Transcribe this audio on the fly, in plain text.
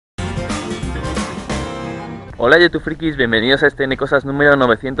Hola YouTube frikis, bienvenidos a este N-Cosas número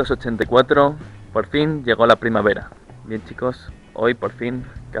 984. Por fin llegó la primavera. Bien chicos, hoy por fin,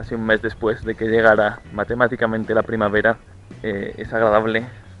 casi un mes después de que llegara matemáticamente la primavera, es agradable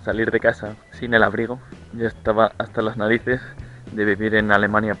salir de casa sin el abrigo. Yo estaba hasta las narices de vivir en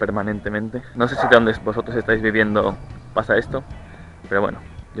Alemania permanentemente. No sé si de donde vosotros estáis viviendo pasa esto, pero bueno,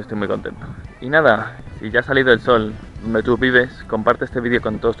 yo estoy muy contento. Y nada, si ya ha salido el sol donde tú vives, comparte este vídeo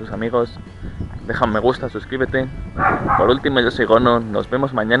con todos tus amigos, deja un me gusta, suscríbete. Por último, yo soy Gono, nos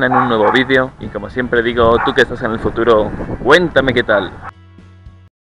vemos mañana en un nuevo vídeo y como siempre digo, tú que estás en el futuro, cuéntame qué tal.